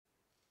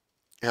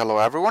Hello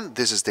everyone,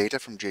 this is Data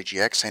from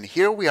JGX and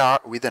here we are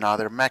with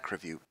another Mech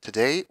review.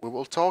 Today we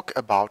will talk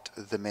about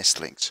the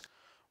Lynx.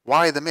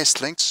 Why the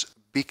Lynx?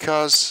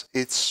 Because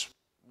it's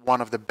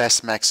one of the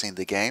best mechs in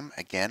the game,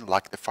 again,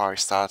 like the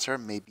Firestarter,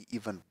 maybe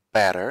even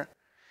better.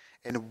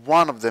 And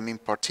one of them in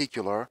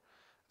particular,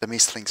 the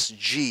Lynx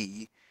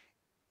G,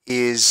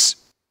 is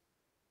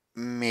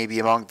maybe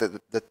among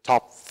the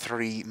top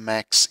 3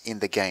 mechs in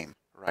the game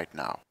right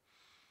now.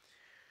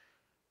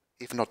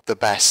 If not the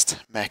best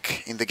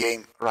mech in the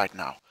game right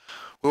now.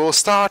 We will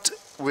start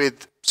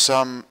with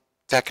some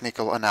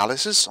technical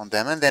analysis on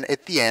them, and then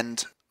at the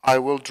end I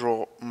will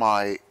draw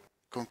my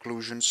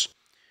conclusions.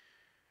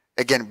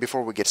 Again,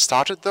 before we get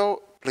started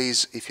though,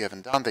 please, if you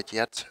haven't done that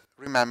yet,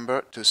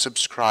 remember to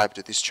subscribe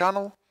to this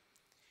channel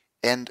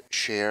and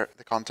share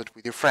the content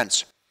with your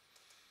friends.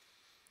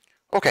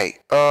 Okay,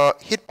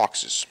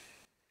 hitboxes.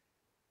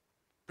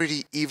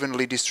 Pretty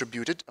evenly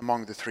distributed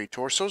among the 3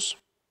 torsos.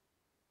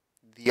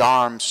 The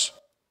arms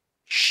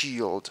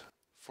shield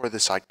for the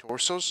side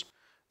torsos,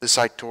 the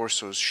side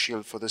torsos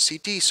shield for the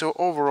CT, so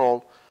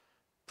overall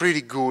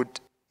pretty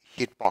good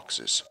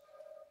hitboxes.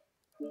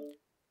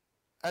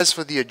 As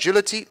for the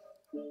agility,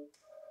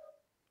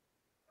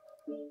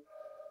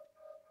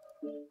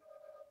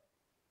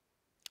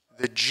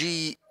 the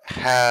G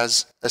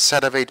has a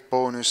set of 8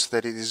 bonus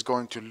that it is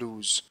going to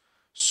lose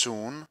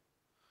soon,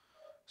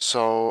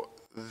 so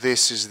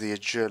this is the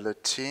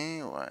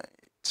agility.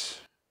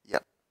 Wait,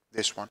 yep,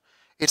 this one.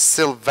 It's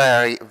still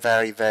very,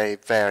 very, very,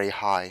 very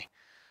high.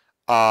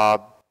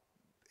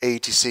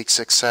 86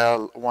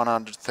 XL,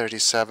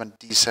 137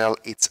 decel.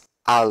 It's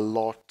a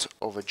lot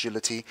of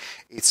agility.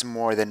 It's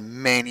more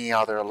than many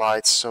other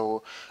lights,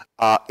 so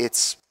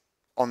it's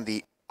on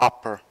the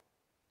upper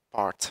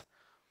part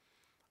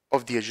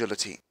of the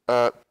agility.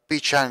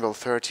 Pitch angle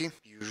 30,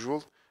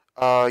 usual.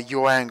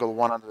 Yaw angle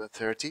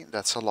 130,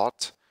 that's a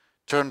lot.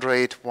 Turn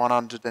rate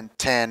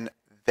 110,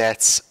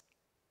 that's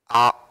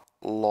a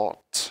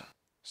lot.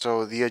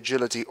 So the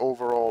agility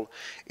overall,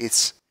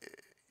 it's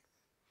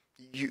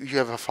you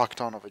have a fuck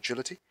ton of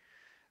agility.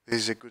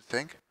 This is a good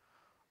thing.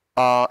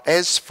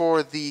 As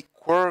for the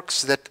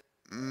quirks that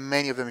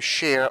many of them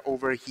share,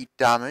 overheat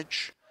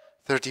damage,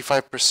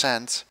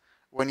 35%.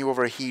 When you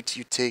overheat,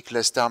 you take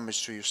less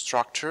damage to your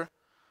structure.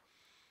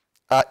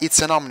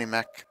 It's an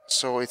Omni-Mech,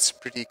 so it's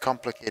pretty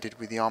complicated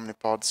with the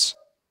Omnipods.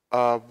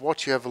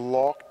 What you have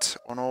locked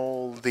on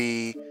all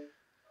the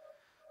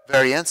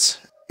variants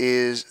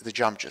is the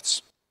jump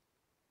jets.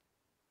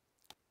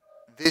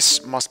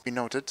 This must be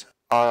noted.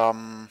 I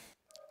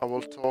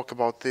will talk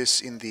about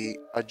this in the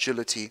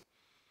agility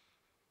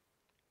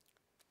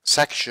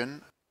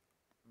section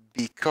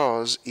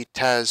because it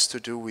has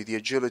to do with the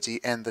agility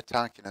and the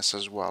tankiness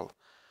as well.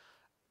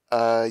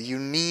 You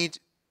need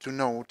to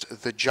note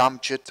the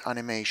jump jet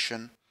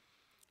animation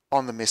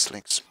on the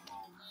Lynx.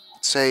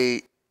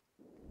 Say,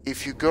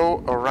 if you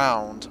go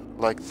around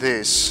like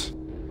this,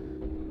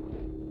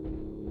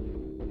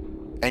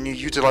 and you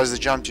utilize the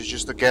jump jet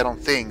just to get on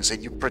things,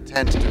 and you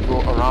pretend to go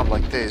around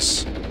like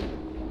this,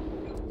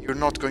 you're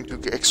not going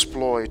to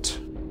exploit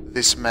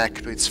this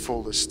mech to its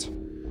fullest.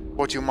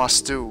 What you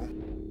must do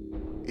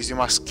is you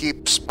must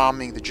keep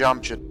spamming the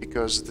jump jet,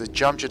 because the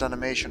jump jet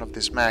animation of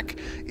this mech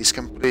is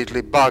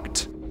completely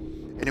bugged,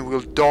 and it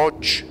will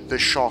dodge the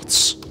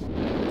shots.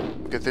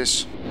 Look at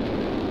this.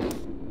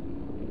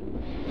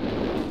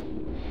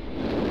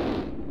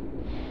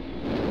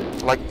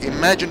 Like,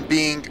 imagine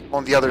being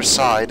on the other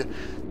side,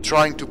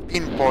 trying to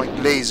pinpoint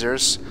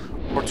lasers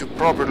or to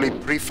properly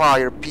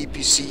pre-fire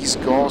PPCs,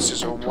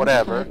 gauzes or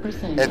whatever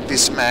at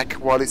this mech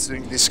while it's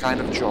doing this kind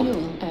of job.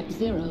 At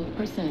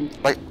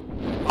 0%. Like,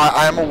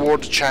 I am a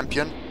world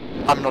champion.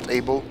 I'm not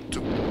able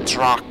to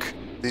track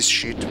this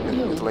shit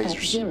with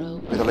lasers,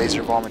 with a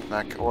laser vomit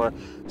mech, or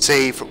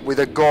say if, with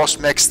a ghost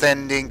mech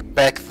standing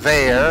back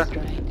there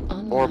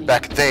or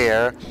back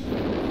there,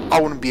 I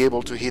wouldn't be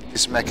able to hit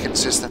this mech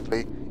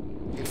consistently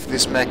if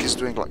this mech is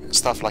doing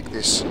stuff like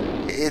this.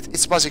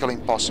 It's basically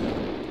impossible.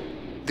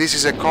 This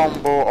is a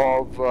combo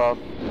of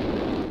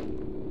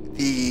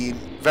the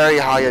very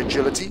high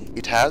agility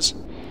it has,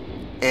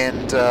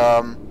 and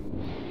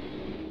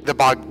the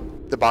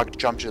bugged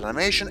jump jet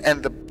animation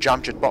and the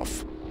jump jet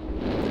buff.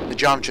 The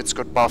jump jets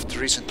got buffed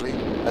recently.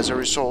 As a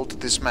result,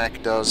 this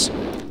mech does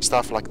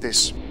stuff like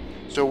this.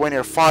 So when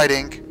you're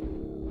fighting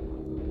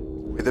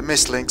with the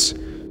Lynx,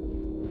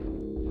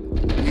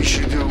 you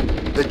should do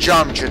the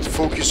jump jet,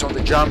 focus on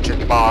the jump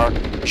jet bar.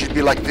 It should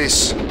be like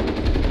this.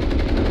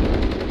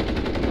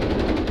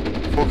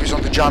 Focus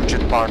on the jump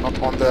jet bar, not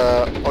on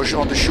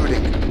the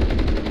shooting.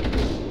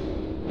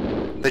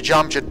 The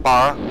jump jet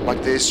bar,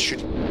 like this,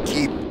 should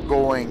keep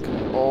going,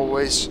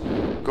 always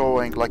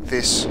going like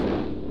this.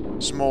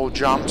 Small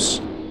jumps,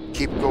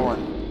 keep going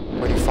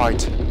when you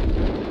fight.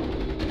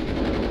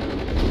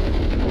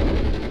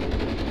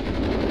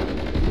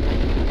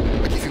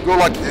 Like if you go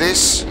like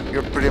this,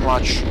 you're pretty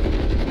much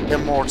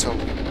immortal.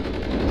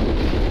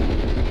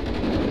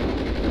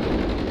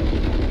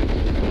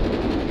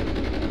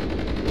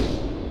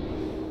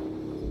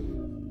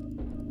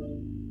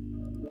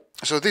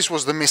 So this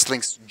was the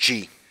Lynx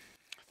G.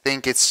 I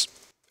think it's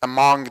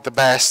among the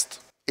best,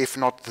 if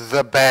not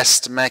the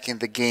best mech in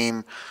the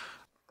game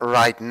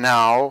right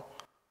now.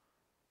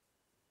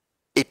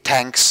 It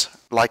tanks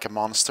like a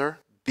monster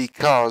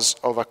because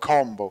of a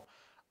combo: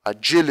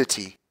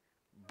 agility,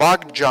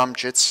 bugged jump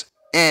jets,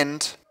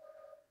 and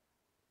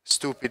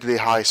stupidly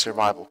high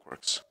survival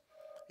quirks.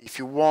 If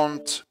you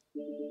want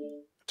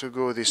to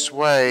go this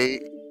way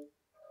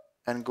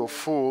and go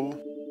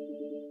full,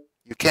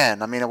 you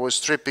can. I mean, I was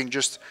stripping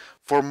just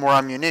for more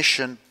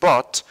ammunition,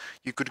 but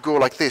you could go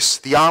like this.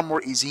 The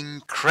armor is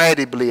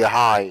incredibly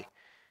high.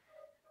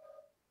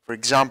 For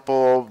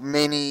example,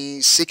 many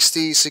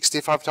 60,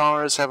 65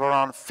 tonners have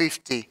around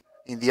 50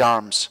 in the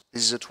arms.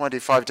 This is a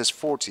 25, that's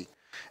 40.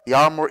 The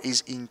armor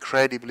is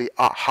incredibly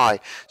high.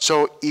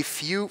 So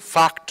if you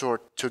factor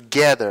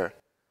together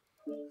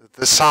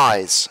the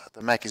size,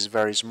 the mech is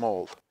very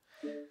small.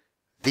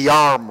 The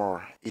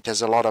armor, it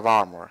has a lot of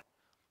armor.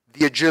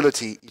 The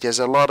agility, it has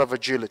a lot of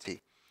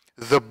agility.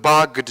 The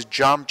bugged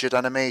jump jet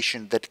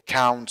animation that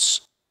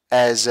counts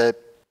as a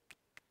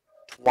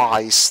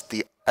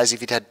as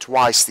if it had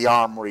twice the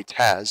armor it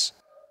has.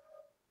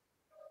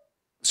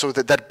 So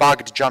that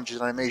bugged jump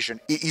jet animation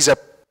is a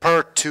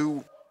per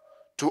 2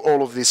 to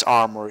all of this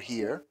armor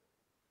here.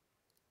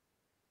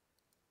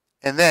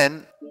 And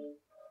then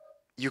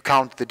you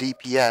count the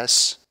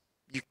DPS,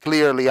 you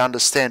clearly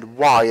understand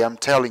why I'm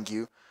telling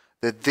you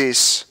that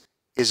this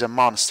is a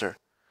monster.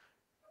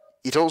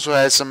 It also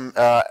has some,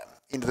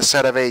 in the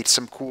set of 8,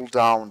 some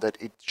cooldown that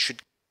it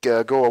should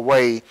go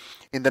away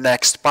in the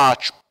next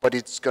patch, but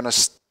it's gonna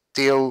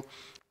still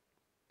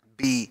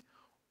be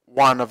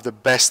one of the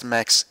best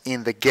mechs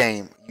in the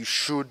game. You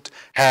should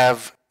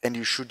have and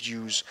you should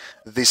use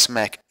this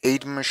mech.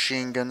 8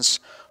 machine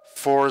guns,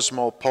 4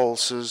 small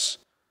pulses.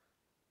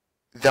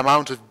 The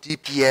amount of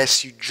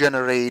DPS you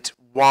generate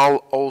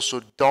while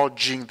also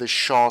dodging the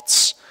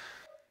shots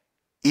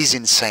is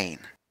insane.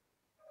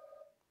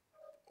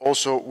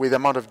 Also, with the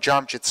amount of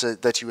jump jets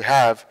that you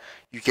have,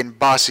 you can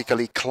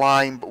basically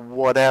climb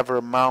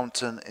whatever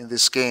mountain in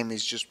this game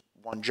is just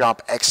one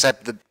jump,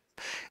 except the,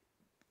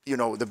 you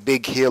know, the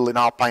big hill in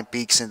Alpine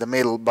Peaks in the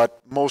middle, but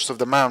most of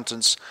the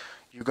mountains,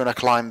 you're gonna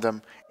climb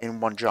them in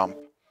one jump.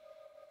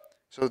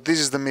 So this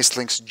is the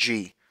Lynx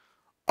G,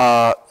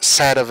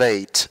 set of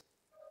 8.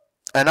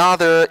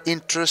 Another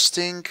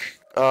interesting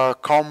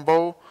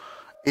combo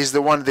is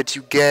the one that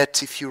you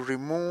get if you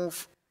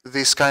remove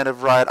this kind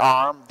of right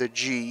arm, the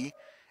G,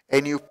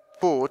 and you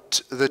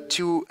put the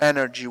 2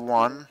 energy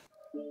one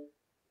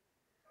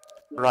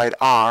right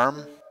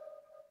arm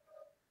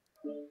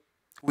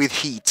with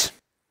heat.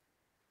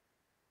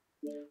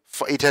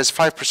 It has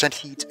 5%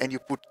 heat and you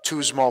put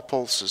 2 small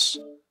pulses.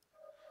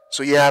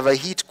 So you have a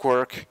heat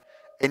quirk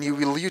and you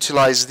will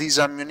utilize these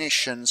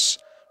ammunitions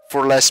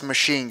for less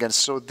machine guns.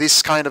 So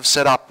this kind of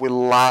setup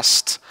will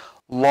last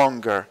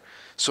longer.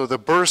 So the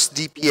burst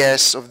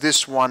DPS of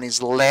this one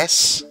is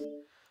less,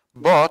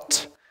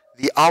 but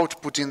the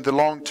output in the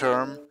long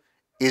term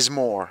is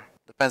more.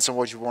 Depends on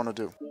what you want to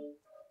do.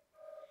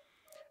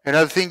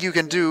 Another thing you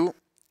can do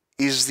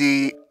is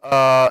the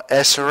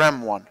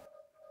SRM one.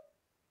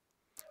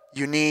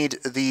 You need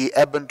the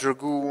Ebon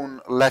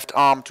Dragoon left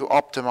arm to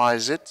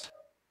optimize it,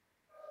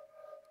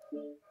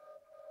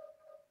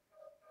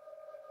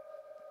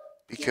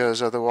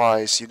 because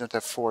otherwise you don't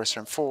have 4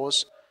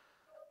 SRM4s.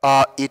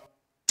 It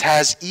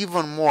has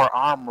even more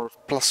armor,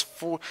 plus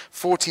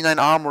 49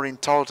 armor in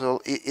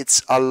total.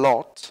 It's a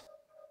lot.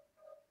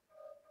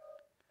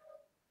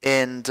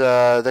 And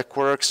the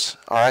quirks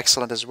are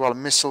excellent as well.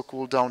 Missile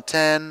cooldown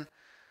 10,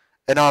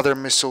 another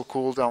missile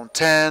cooldown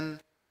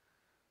 10,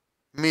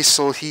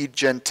 missile heat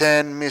gen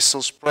 10,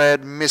 missile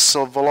spread,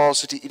 missile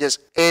velocity. It has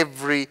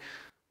every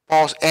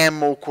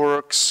ammo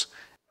quirks,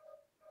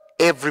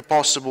 every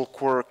possible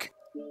quirk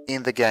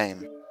in the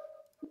game.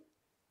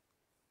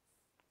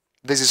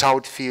 This is how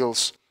it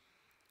feels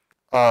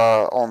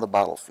on the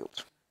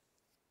battlefield.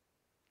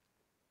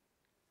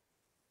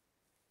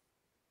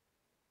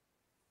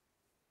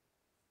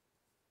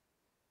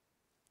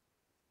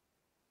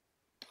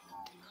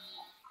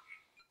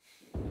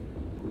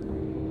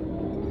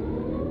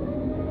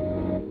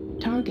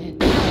 Target.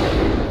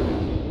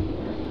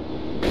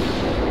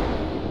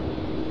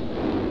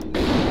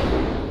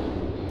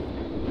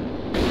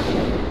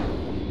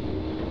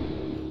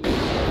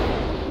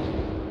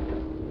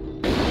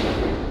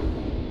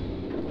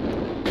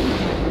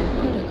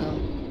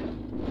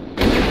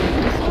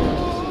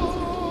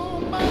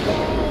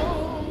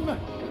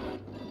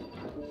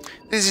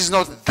 This is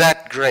not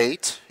that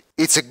great.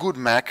 It's a good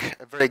mech,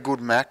 a very good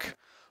mech,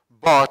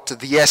 but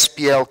the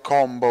SPL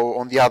combo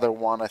on the other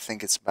one, I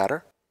think it's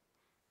better.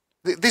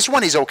 This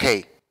one is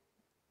okay.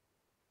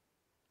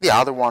 The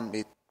other one,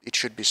 it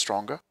should be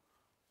stronger.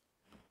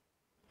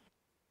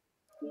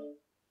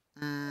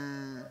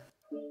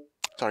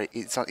 Sorry,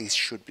 it's not. It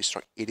should be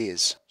strong. It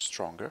is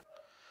stronger.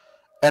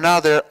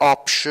 Another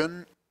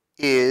option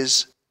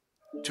is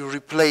to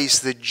replace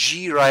the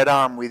G right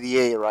arm with the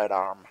A right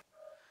arm.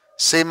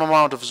 Same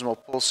amount of small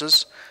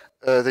pulses.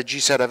 the G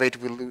set of 8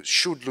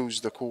 should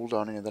lose the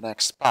cooldown in the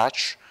next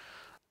patch.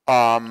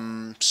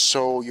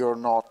 So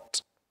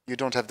you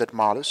don't have that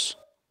malus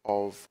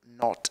of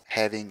not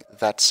having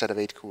that set of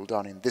 8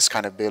 cooldown in this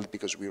kind of build,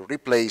 because we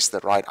replace the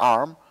right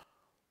arm.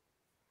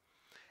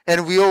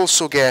 And we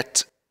also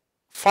get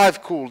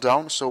 5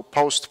 cooldown, so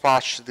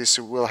post-patch this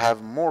will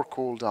have more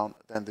cooldown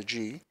than the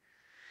G.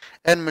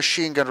 And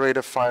machine gun rate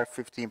of fire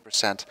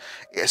 15%.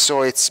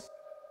 So it's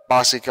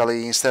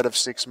basically, instead of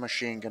 6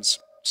 machine guns,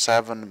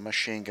 7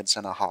 machine guns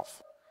and a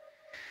half.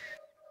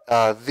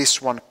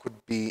 This one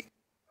could be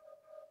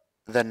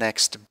the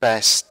next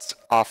best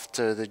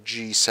after the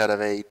G set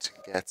of 8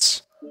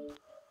 gets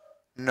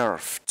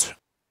nerfed.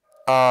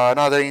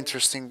 Another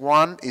interesting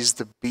one is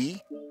the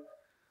B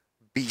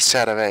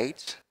set of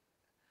 8.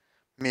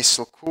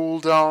 Missile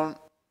cooldown,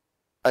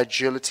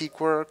 agility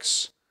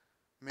quirks,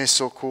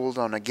 missile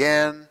cooldown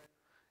again.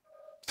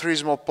 3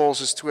 small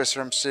pulses, 2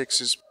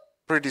 SRM6 is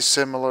pretty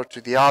similar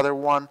to the other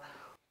one.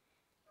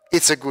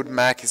 It's a good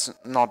mech, it's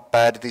not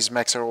bad. These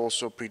mechs are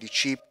also pretty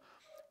cheap.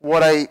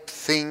 What I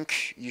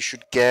think you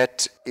should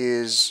get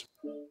is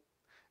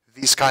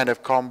these kind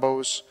of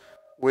combos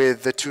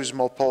with the 2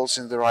 small pulse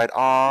in the right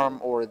arm,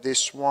 or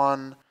this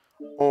one,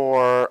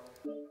 or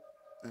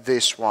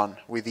this one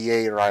with the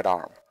A right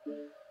arm.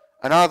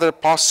 Another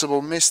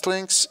possible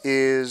mislinks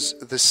is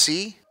the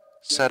C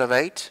set of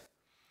 8.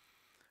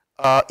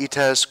 It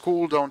has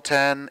cooldown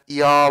 10,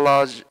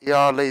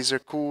 ER laser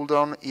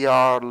cooldown,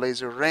 ER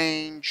laser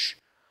range,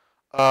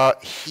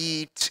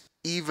 heat,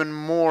 even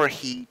more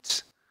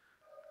heat.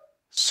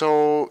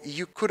 So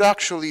you could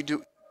actually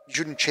do, you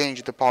shouldn't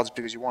change the pods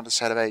because you want a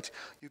set of 8.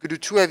 You could do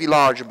 2 heavy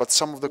large, but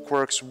some of the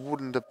quirks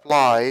wouldn't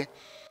apply.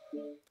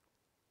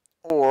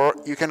 Or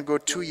you can go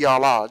 2 ER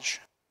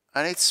large,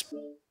 and it's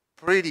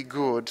pretty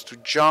good to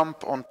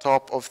jump on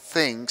top of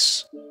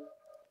things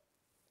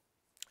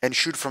and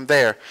shoot from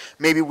there,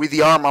 maybe with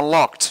the arm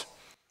unlocked.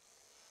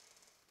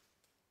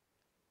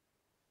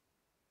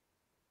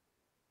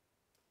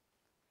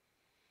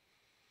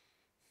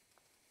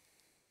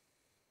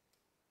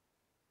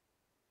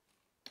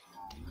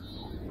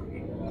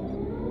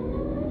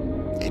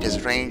 It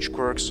has range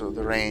quirks, so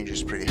the range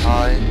is pretty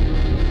high.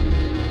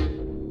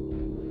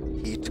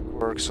 Heat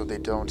quirks, so they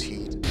don't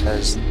heat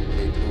as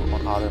they do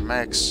on other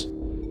mechs.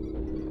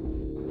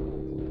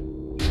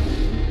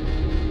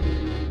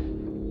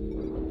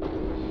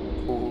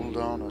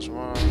 Cooldown as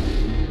well.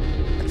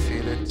 You can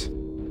feel it.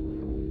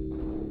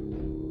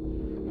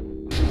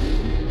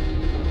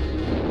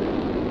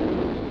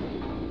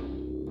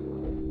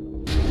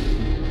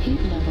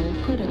 Heat level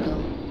critical.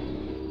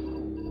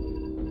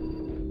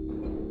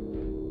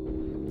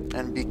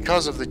 And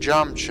because of the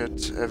jump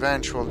shot,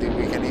 eventually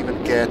we can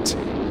even get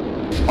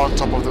on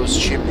top of those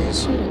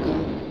chimneys.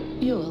 Critical.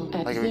 Fuel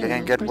at Like 0%. we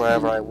can get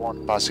wherever I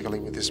want, basically,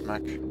 with this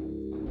mech.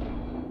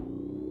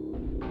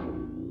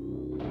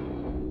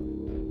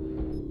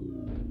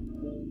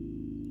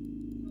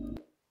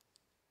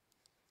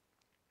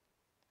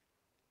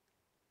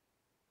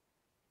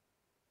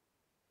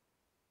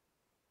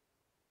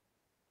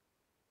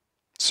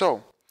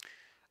 So,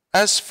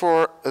 as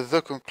for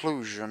the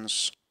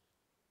conclusions,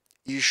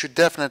 you should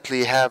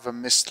definitely have a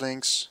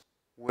Mistlinks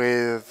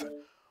with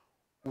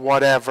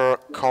whatever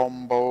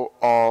combo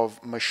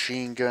of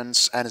machine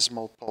guns and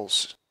small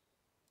pulse.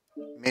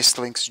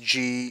 Mistlinks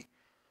G,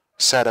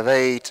 set of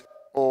 8,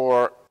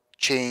 or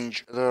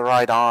change the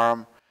right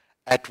arm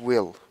at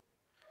will.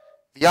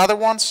 The other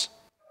ones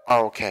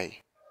are okay,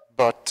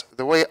 but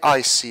the way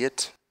I see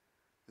it,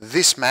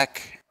 this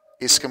mech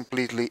is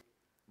completely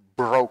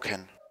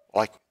broken.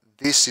 Like,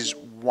 this is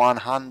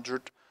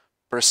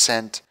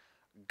 100%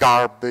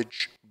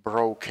 garbage,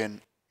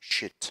 broken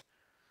shit.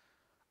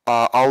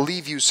 I'll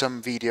leave you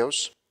some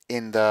videos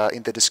in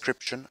the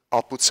description.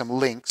 I'll put some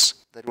links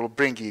that will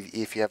bring you,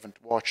 if you haven't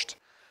watched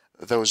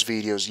those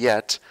videos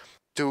yet,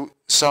 to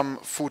some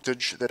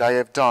footage that I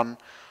have done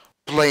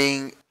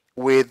playing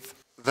with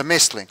the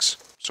Mistlinks,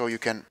 so you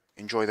can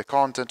enjoy the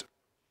content,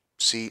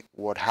 see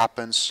what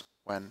happens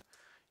when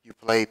you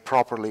play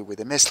properly with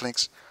the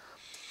Mistlinks.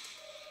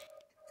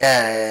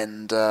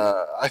 And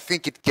I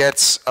think it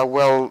gets a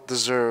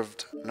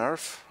well-deserved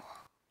nerf.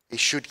 It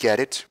should get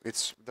it.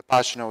 The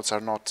patch notes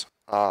are not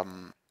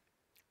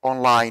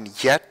online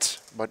yet,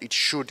 but it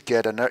should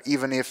get a nerf.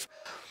 Even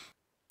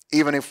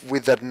if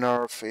with that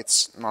nerf,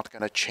 it's not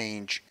gonna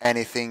change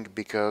anything,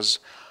 because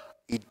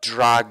it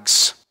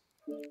drags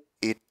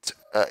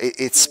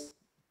its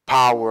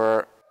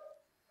power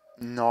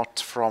not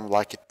from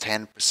like a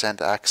 10%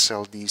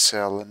 accel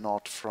decel,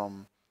 not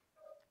from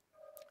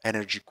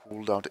energy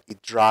cooldown.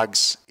 It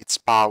drags its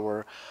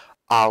power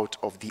out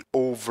of the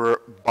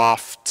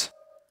over-buffed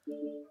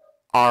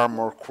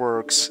armor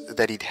quirks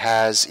that it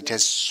has. It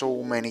has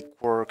so many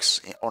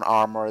quirks on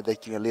armor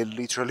that you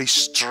literally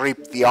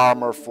strip the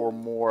armor for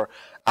more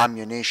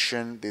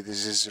ammunition.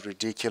 This is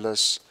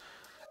ridiculous.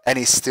 And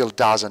it still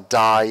doesn't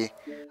die.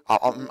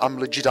 I'm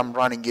legit, I'm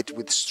running it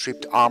with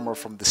stripped armor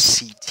from the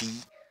CT,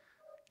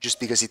 just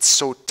because it's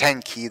so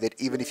tanky that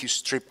even if you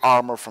strip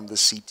armor from the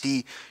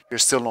CT, you're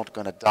still not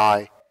gonna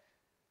die.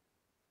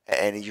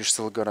 and you're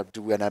still gonna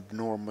do an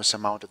enormous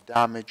amount of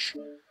damage.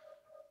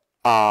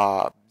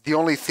 The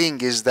only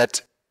thing is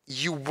that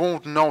you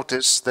won't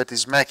notice that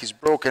his mech is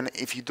broken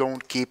if you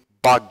don't keep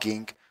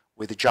bugging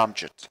with the jump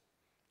jet.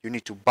 You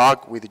need to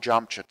bug with the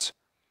jump jet.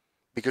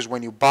 Because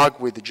when you bug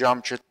with the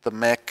jump jet, the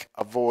mech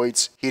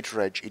avoids hit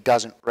reg. It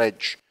doesn't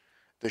reg.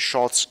 The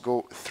shots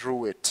go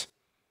through it.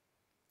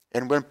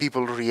 And when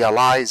people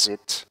realize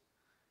it,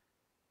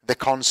 the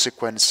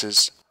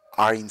consequences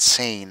are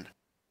insane.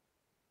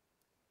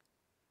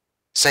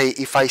 Say,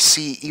 if I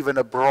see even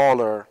a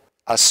brawler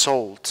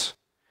assault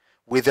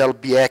with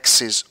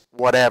LBXs,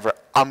 whatever,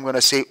 I'm going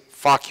to say,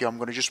 fuck you, I'm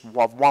going to just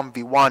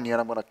 1v1 you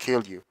and I'm going to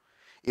kill you.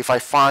 If I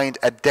find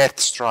a death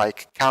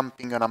strike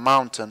camping on a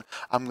mountain,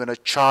 I'm going to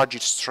charge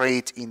it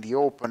straight in the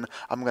open.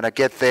 I'm going to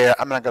get there,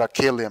 I'm not going to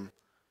kill him.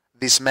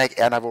 This mech,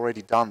 and I've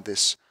already done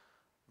this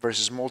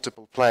versus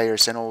multiple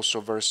players, and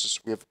also versus,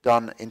 we've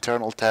done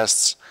internal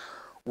tests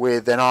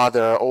with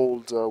another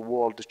old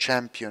world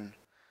champion,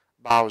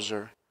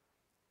 Bowser.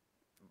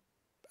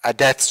 A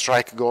Death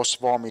Strike Ghost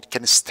Vomit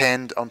can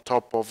stand on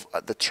top of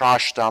the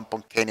trash dump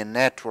on Canyon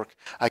Network.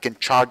 I can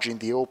charge in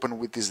the open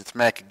with this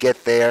mech,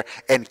 get there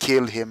and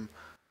kill him.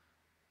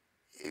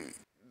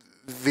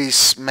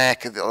 This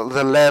mech,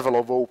 the level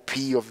of OP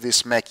of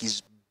this mech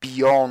is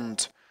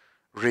beyond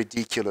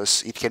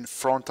ridiculous. It can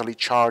frontally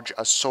charge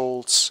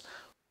assaults,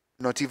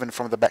 not even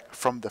from the back,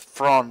 from the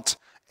front,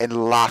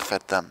 and laugh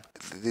at them.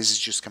 This is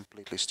just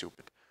completely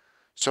stupid.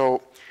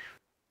 So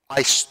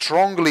I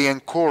strongly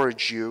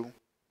encourage you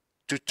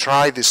to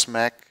try this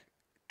mech,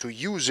 to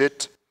use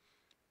it,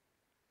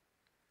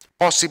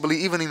 possibly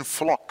even in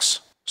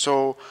flocks.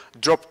 So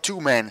drop 2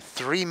 men,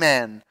 3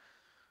 men,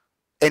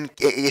 and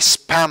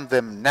spam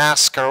them,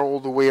 NASCAR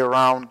all the way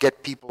around,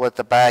 get people at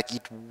the back.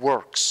 It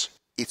works.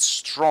 It's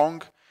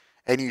strong,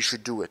 and you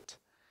should do it.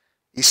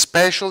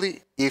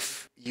 Especially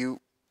if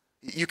you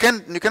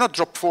cannot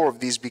drop 4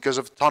 of these because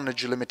of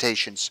tonnage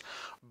limitations,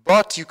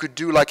 but you could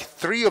do like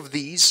 3 of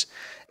these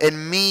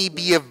and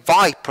maybe a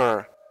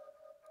Viper,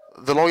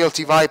 the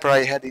Loyalty Viper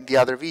I had in the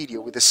other video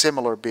with a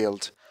similar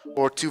build,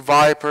 or 2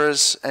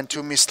 Vipers and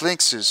 2 Missed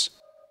Lynxes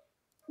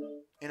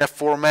in a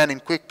 4-man in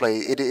quick play.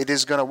 It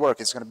is going to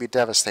work. It's going to be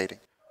devastating.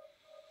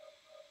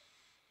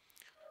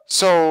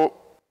 So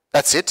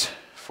that's it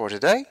for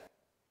today.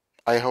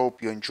 I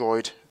hope you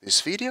enjoyed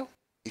this video.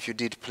 If you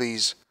did,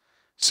 please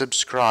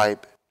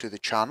subscribe to the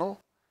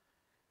channel.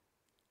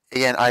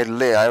 Again,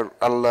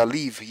 I'll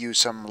leave you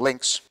some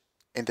links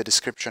in the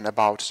description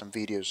about some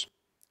videos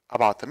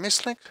about the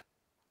Mistlink.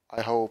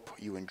 I hope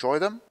you enjoy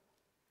them.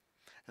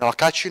 And I'll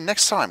catch you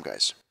next time,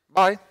 guys.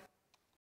 Bye.